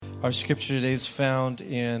Our scripture today is found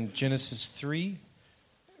in Genesis 3,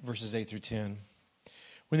 verses 8 through 10.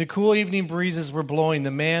 When the cool evening breezes were blowing,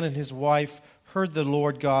 the man and his wife heard the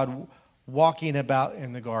Lord God walking about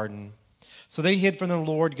in the garden. So they hid from the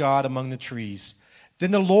Lord God among the trees.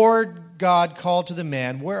 Then the Lord God called to the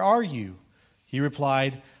man, "Where are you?" He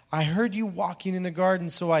replied, "I heard you walking in the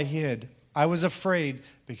garden, so I hid. I was afraid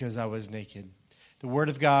because I was naked." The word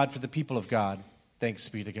of God for the people of God. Thanks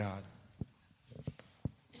be to God.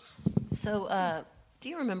 So, do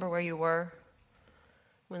you remember where you were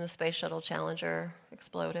when the Space Shuttle Challenger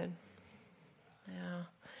exploded? Yeah.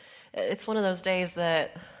 It's one of those days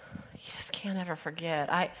that you just can't ever forget.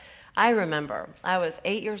 I remember. I was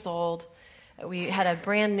 8 years old. We had a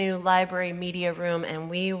brand new library media room, and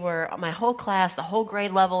we were, my whole class, the whole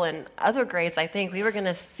grade level, and other grades, I think, we were going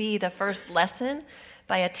to see the first lesson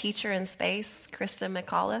by a teacher in space, Krista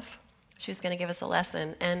McAuliffe. She was going to give us a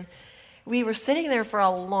lesson. And we were sitting there for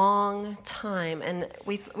a long time, and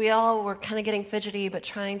we all were kind of getting fidgety, but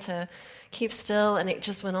trying to keep still, and it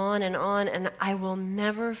just went on, and I will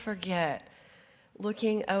never forget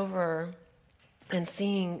looking over and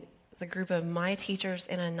seeing the group of my teachers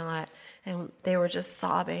in a knot, and they were just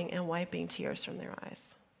sobbing and wiping tears from their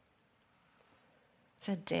eyes. It's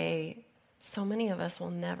a day, so many of us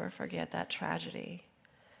will never forget that tragedy.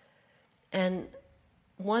 And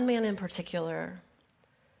one man in particular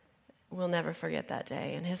will never forget that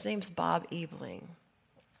day, and his name's Bob Ebling.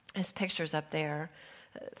 His picture's up there.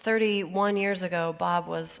 31 years ago, Bob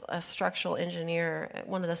was a structural engineer,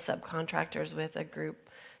 one of the subcontractors with a group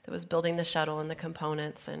that was building the shuttle and the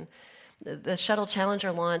components. And the Shuttle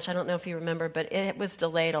Challenger launch, I don't know if you remember, but it was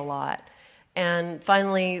delayed a lot. And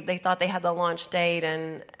finally, they thought they had the launch date,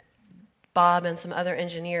 and Bob and some other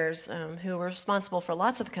engineers who were responsible for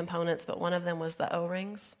lots of components, but one of them was the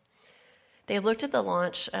O-rings. They looked at the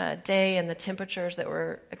launch day and the temperatures that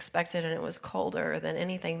were expected, and it was colder than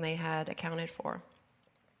anything they had accounted for.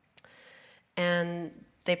 And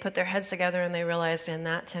they put their heads together, and they realized in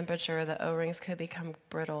that temperature, the O-rings could become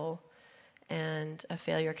brittle, and a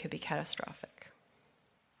failure could be catastrophic.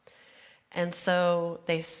 And so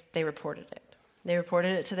they reported it. They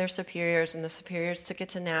reported it to their superiors, and the superiors took it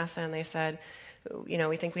to NASA, and they said,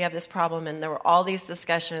 we think we have this problem. And there were all these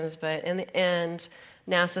discussions, but in the end,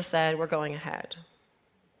 NASA said, we're going ahead.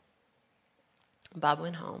 Bob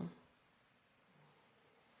went home,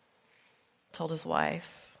 told his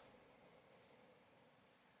wife,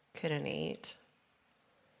 couldn't eat,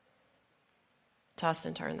 tossed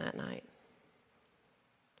and turned that night,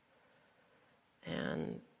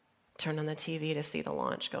 and turned on the TV to see the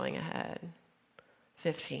launch going ahead.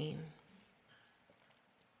 15,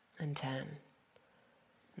 and 10,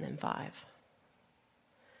 and then 5.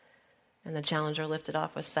 And the Challenger lifted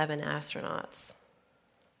off with 7 astronauts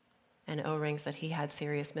and O-rings that he had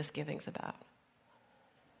serious misgivings about.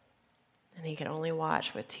 And he could only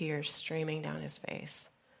watch with tears streaming down his face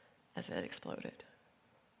as it exploded.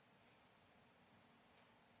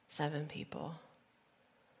 7 people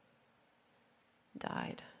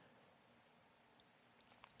died.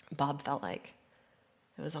 Bob felt like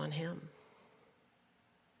it was on him.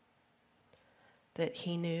 That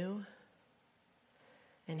he knew,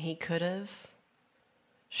 and he could have,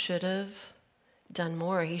 should have done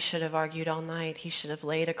more. He should have argued all night. He should have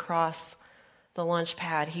laid across the launch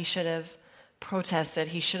pad. He should have protested.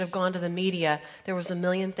 He should have gone to the media. There was a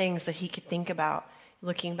million things that he could think about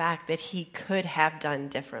looking back that he could have done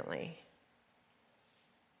differently.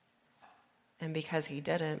 And because he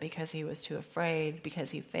didn't, because he was too afraid,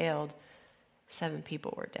 because he failed, 7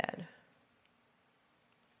 people were dead.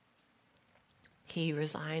 He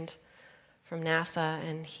resigned from NASA,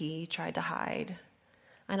 and he tried to hide.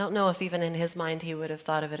 I don't know if even in his mind he would have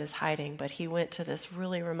thought of it as hiding, but he went to this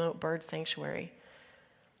really remote bird sanctuary,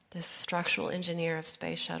 this structural engineer of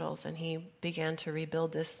space shuttles, and he began to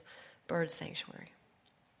rebuild this bird sanctuary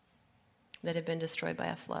that had been destroyed by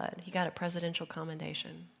a flood. He got a presidential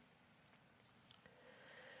commendation.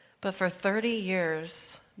 But for 30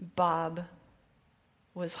 years, Bob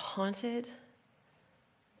was haunted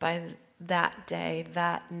by that day,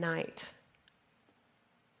 that night.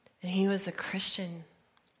 And he was a Christian.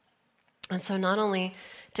 And so not only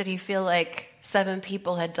did he feel like 7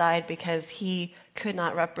 people had died because he could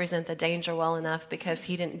not represent the danger well enough, because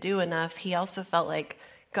he didn't do enough, he also felt like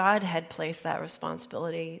God had placed that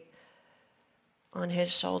responsibility on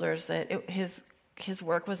his shoulders, that his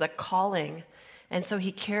work was a calling. And so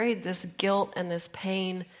he carried this guilt and this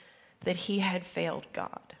pain that he had failed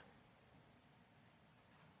God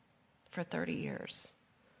for 30 years.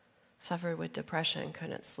 Suffered with depression,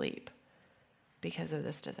 couldn't sleep because of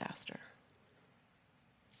this disaster.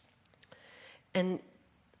 And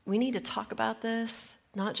we need to talk about this,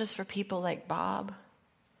 not just for people like Bob,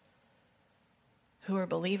 who are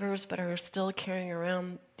believers but are still carrying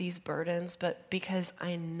around these burdens, but because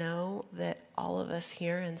I know that all of us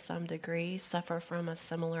here in some degree suffer from a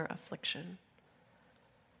similar affliction.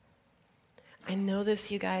 I know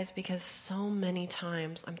this, you guys, because so many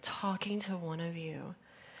times I'm talking to one of you.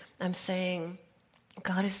 I'm saying,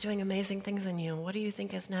 God is doing amazing things in you. What do you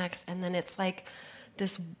think is next? And then it's like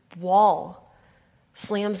this wall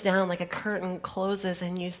slams down, like a curtain closes,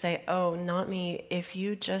 and you say, oh, not me. If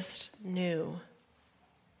you just knew.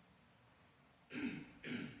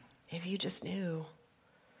 If you just knew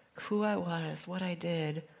who I was, what I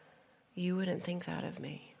did, you wouldn't think that of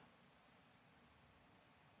me.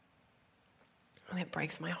 And it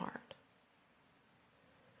breaks my heart.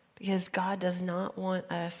 Because God does not want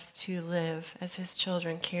us to live as his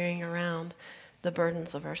children carrying around the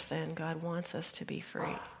burdens of our sin. God wants us to be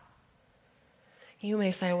free. You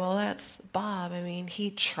may say, well, that's Bob. I mean,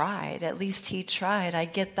 he tried. At least he tried. I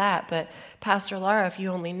get that. But Pastor Laura, if you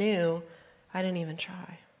only knew, I didn't even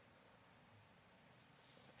try.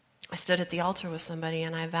 I stood at the altar with somebody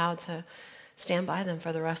and I vowed to stand by them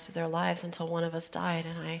for the rest of their lives until one of us died,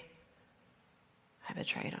 and I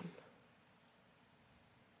betrayed him.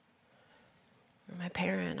 My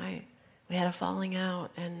parent, we had a falling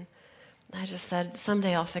out, and I just said,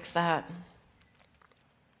 someday I'll fix that.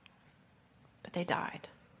 But they died.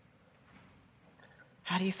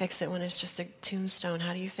 How do you fix it when it's just a tombstone?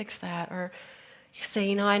 How do you fix that? Or you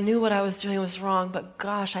say, I knew what I was doing was wrong, but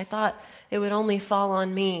gosh, I thought it would only fall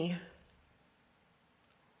on me.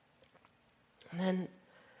 And then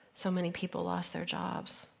so many people lost their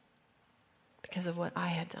jobs because of what I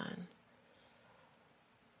had done.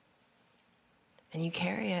 And you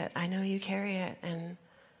carry it. I know you carry it, and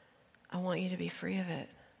I want you to be free of it.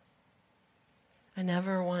 I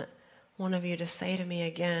never want one of you to say to me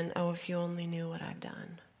again, oh, if you only knew what I've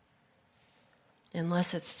done.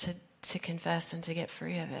 Unless it's to confess and to get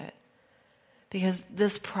free of it. Because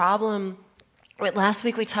this problem, last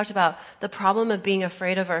week we talked about the problem of being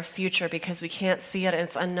afraid of our future because we can't see it and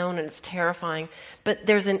it's unknown and it's terrifying. But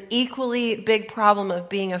there's an equally big problem of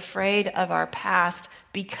being afraid of our past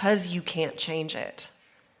because you can't change it.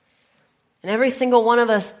 And every single one of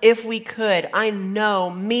us, if we could, I know,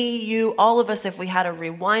 me, you, all of us, if we had a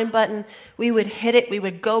rewind button, we would hit it, we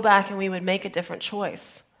would go back, and we would make a different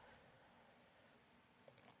choice.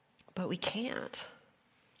 But we can't.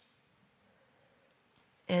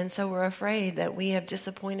 And so we're afraid that we have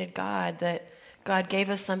disappointed God, that God gave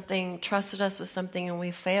us something, trusted us with something, and we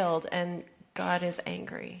failed, and God is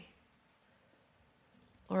angry.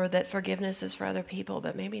 Or that forgiveness is for other people,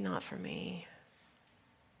 but maybe not for me.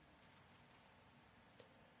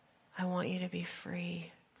 I want you to be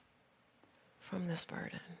free from this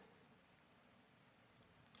burden.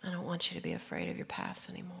 I don't want you to be afraid of your past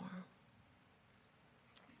anymore.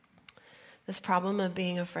 This problem of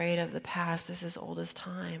being afraid of the past is as old as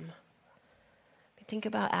time. Think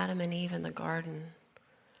about Adam and Eve in the garden,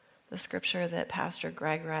 the scripture that Pastor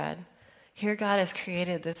Greg read. Here God has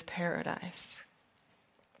created this paradise.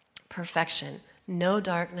 Perfection. No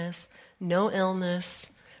darkness, no illness,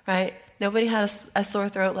 right? Nobody had a sore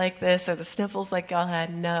throat like this or the sniffles like y'all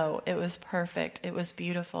had. No, it was perfect. It was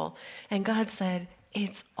beautiful. And God said,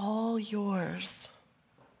 it's all yours.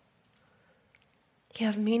 You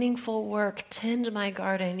have meaningful work. Tend my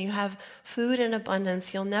garden. You have food in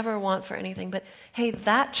abundance. You'll never want for anything. But hey,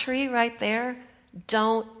 that tree right there,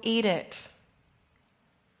 don't eat it.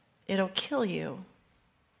 It'll kill you.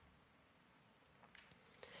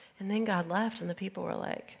 And then God left and the people were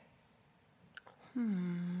like,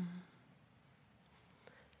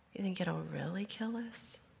 You think it'll really kill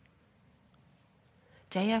us?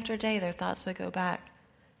 Day after day, their thoughts would go back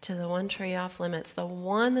to the one tree off limits, the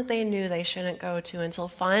one that they knew they shouldn't go to, until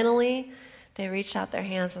finally they reached out their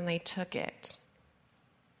hands and they took it.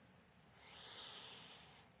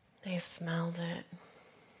 They smelled it.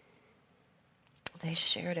 They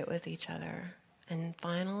shared it with each other. And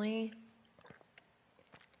finally,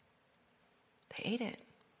 they ate it.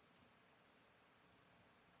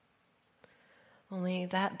 Only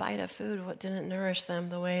that bite of food, what didn't nourish them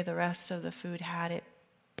the way the rest of the food had, it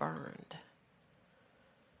burned.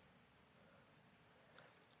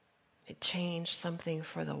 It changed something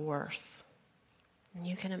for the worse. And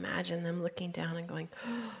you can imagine them looking down and going,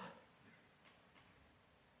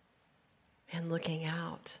 and looking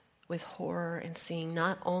out with horror and seeing,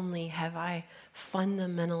 not only have I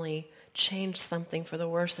fundamentally changed something for the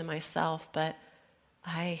worse in myself, but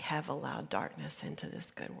I have allowed darkness into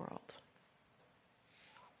this good world.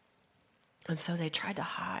 And so they tried to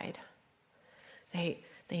hide. They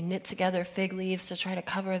They knit together fig leaves to try to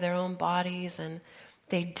cover their own bodies, and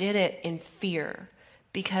they did it in fear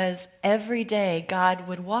because every day God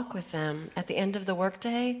would walk with them. At the end of the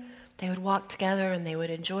workday, they would walk together and they would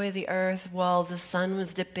enjoy the earth while the sun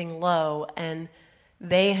was dipping low, and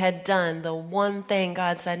they had done the one thing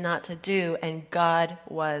God said not to do, and God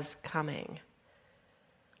was coming.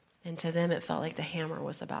 And to them, it felt like the hammer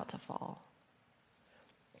was about to fall.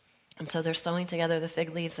 And so they're sewing together the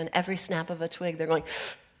fig leaves, and every snap of a twig, they're going,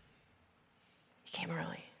 he came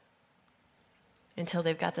early. Until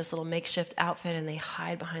they've got this little makeshift outfit, and they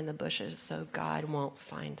hide behind the bushes so God won't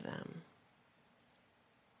find them.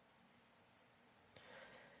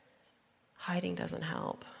 Hiding doesn't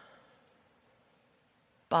help.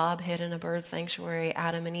 Bob hid in a bird sanctuary.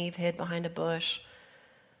 Adam and Eve hid behind a bush.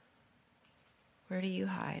 Where do you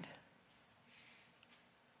hide?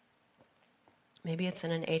 Maybe it's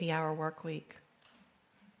in an 80-hour work week.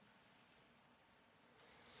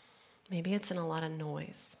 Maybe it's in a lot of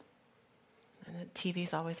noise. And the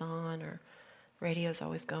TV's always on or radio's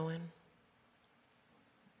always going.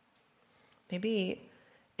 Maybe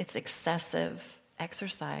it's excessive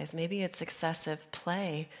exercise. Maybe it's excessive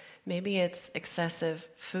play. Maybe it's excessive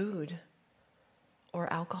food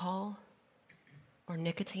or alcohol or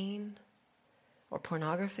nicotine or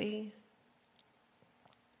pornography.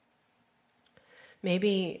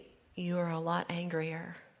 Maybe you are a lot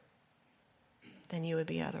angrier than you would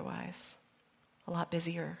be otherwise, a lot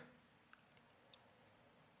busier.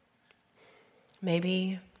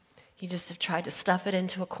 Maybe you just have tried to stuff it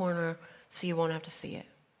into a corner so you won't have to see it.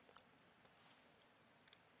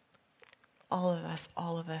 All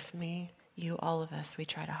of us, me, you, all of us, we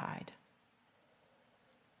try to hide.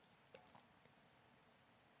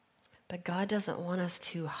 But God doesn't want us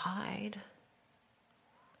to hide.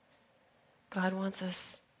 God wants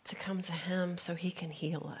us to come to Him so He can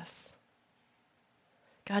heal us.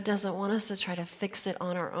 God doesn't want us to try to fix it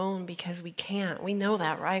on our own because we can't. We know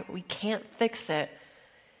that, right? We can't fix it.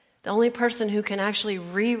 The only person who can actually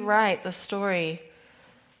rewrite the story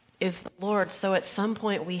is the Lord. So at some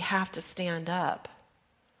point we have to stand up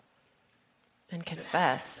and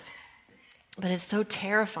confess. But it's so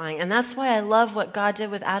terrifying. And that's why I love what God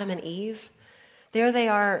did with Adam and Eve. There they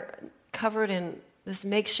are covered in this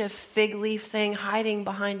makeshift fig leaf thing, hiding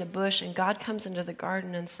behind a bush. And God comes into the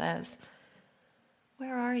garden and says,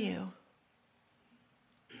 "Where are you?"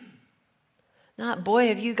 Not, "Boy,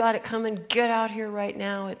 have you got it coming, get out here right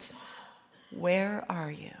now." It's, "Where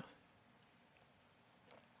are you?"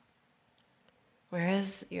 Where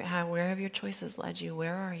have your choices led you?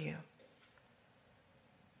 Where are you?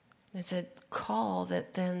 It's a call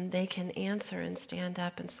that then they can answer and stand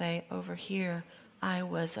up and say, "Over here, I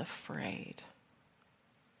was afraid."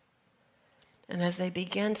 And as they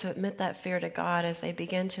begin to admit that fear to God, as they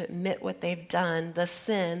begin to admit what they've done, the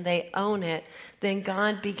sin, they own it, then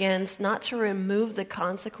God begins not to remove the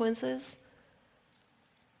consequences,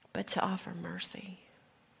 but to offer mercy.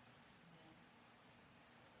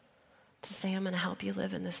 To say, "I'm going to help you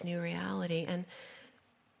live in this new reality." And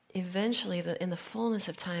eventually, in the fullness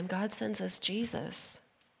of time, God sends us Jesus.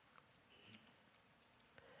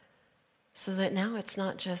 So that now it's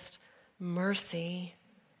not just mercy,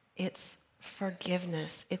 it's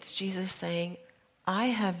forgiveness. It's Jesus saying, "I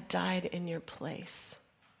have died in your place.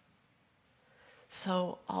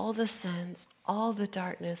 So all the sins, all the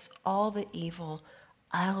darkness, all the evil,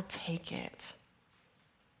 I'll take it.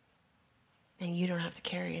 And you don't have to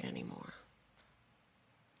carry it anymore."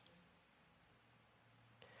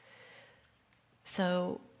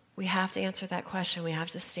 So we have to answer that question. We have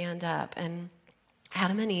to stand up. And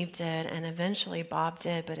Adam and Eve did, and eventually Bob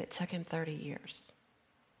did, but it took him 30 years.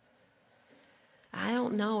 I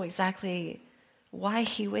don't know exactly why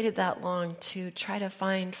he waited that long to try to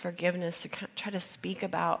find forgiveness, to try to speak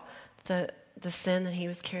about the sin that he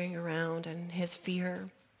was carrying around and his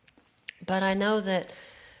fear. But I know that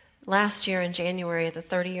last year in January, the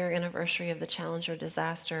 30-year anniversary of the Challenger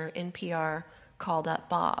disaster, NPR called up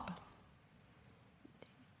Bob.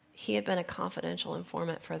 He had been a confidential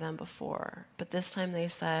informant for them before, but this time they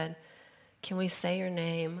said, "Can we say your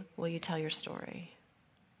name? Will you tell your story?"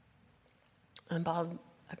 And Bob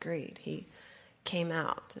agreed. He came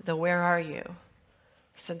out. "Where are you?"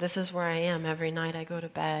 He said, "This is where I am. Every night I go to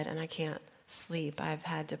bed and I can't sleep. I've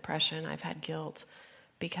had depression. I've had guilt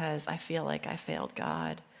because I feel like I failed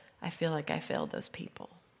God. I feel like I failed those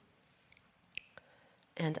people."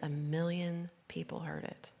 And 1 million people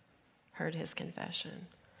heard his confession.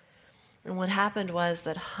 And what happened was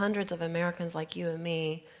that hundreds of Americans like you and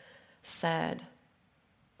me said,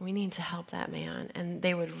 We need to help that man. And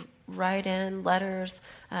they would write in letters,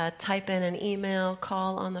 type in an email,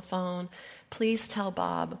 call on the phone. Please tell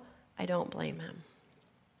Bob I don't blame him.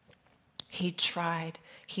 He tried.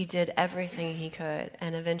 He did everything he could,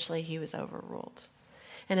 and eventually he was overruled.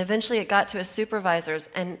 And eventually it got to his supervisors.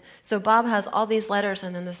 And so Bob has all these letters,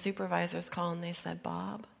 and then the supervisors call and they said,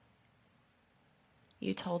 Bob,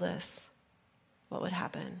 you told us what would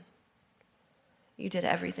happen. You did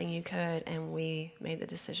everything you could, and we made the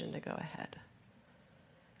decision to go ahead.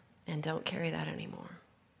 And don't carry that anymore.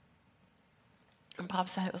 And Bob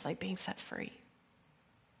said it was like being set free.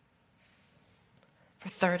 For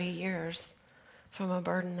 30 years from a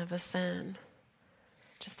burden of a sin,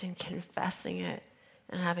 just in confessing it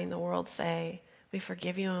and having the world say, we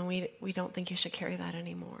forgive you and we don't think you should carry that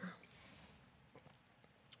anymore.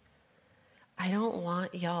 I don't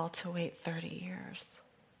want y'all to wait 30 years.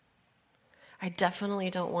 I definitely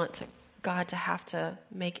don't want God to have to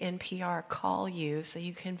make NPR call you so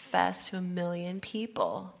you confess to 1 million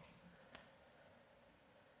people.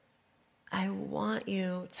 I want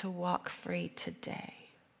you to walk free today.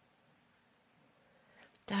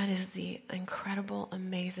 That is the incredible,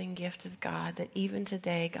 amazing gift of God, that even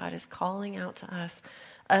today God is calling out to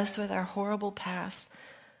us with our horrible past,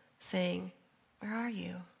 saying, where are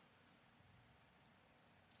you?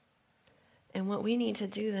 And what we need to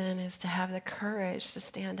do then is to have the courage to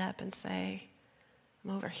stand up and say,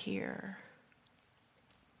 I'm over here.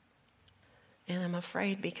 And I'm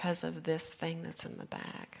afraid because of this thing that's in the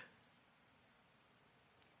bag.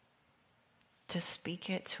 To speak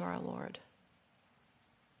it to our Lord.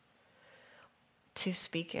 To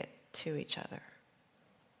speak it to each other.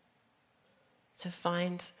 To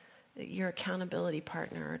find your accountability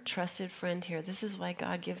partner or trusted friend here. This is why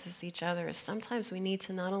God gives us each other. Is sometimes we need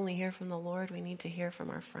to not only hear from the Lord, we need to hear from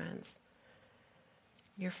our friends.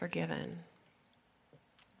 You're forgiven.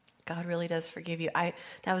 God really does forgive you.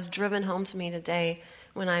 That was driven home to me today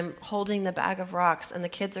when I'm holding the bag of rocks and the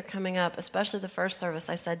kids are coming up, especially the first service.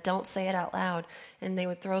 I said, don't say it out loud. And they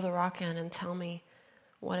would throw the rock in and tell me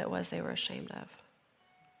what it was they were ashamed of.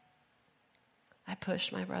 I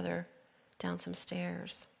pushed my brother down some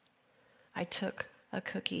stairs. I took a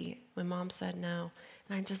cookie when Mom said no,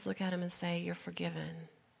 and I just look at him and say, you're forgiven.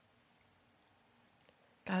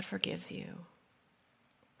 God forgives you.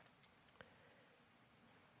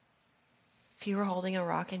 If you were holding a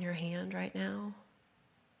rock in your hand right now,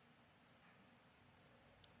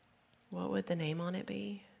 what would the name on it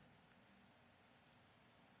be?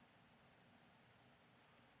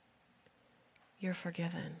 You're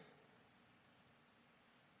forgiven.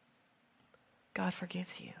 God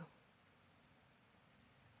forgives you.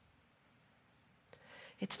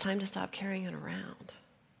 It's time to stop carrying it around.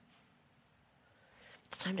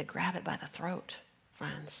 It's time to grab it by the throat,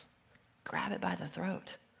 friends. Grab it by the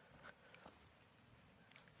throat.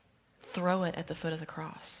 Throw it at the foot of the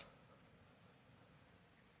cross.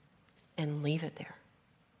 And leave it there.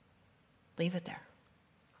 Leave it there.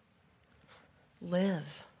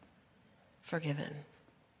 Live forgiven.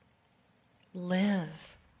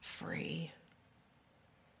 Live free.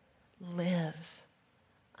 Live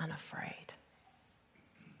unafraid.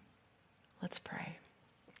 Let's pray.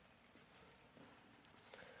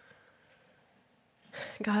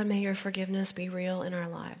 God, may your forgiveness be real in our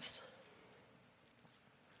lives.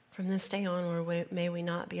 From this day on, Lord, may we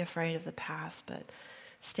not be afraid of the past, but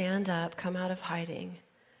stand up, come out of hiding,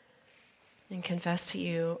 and confess to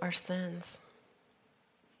you our sins.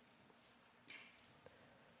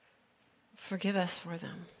 Forgive us for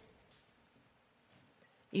them.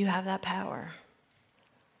 You have that power.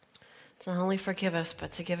 To not only forgive us,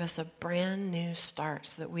 but to give us a brand new start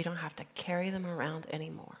so that we don't have to carry them around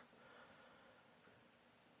anymore.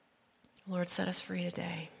 Lord, set us free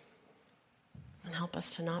today and help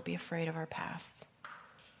us to not be afraid of our pasts.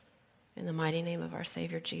 In the mighty name of our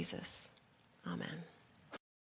Savior Jesus, amen.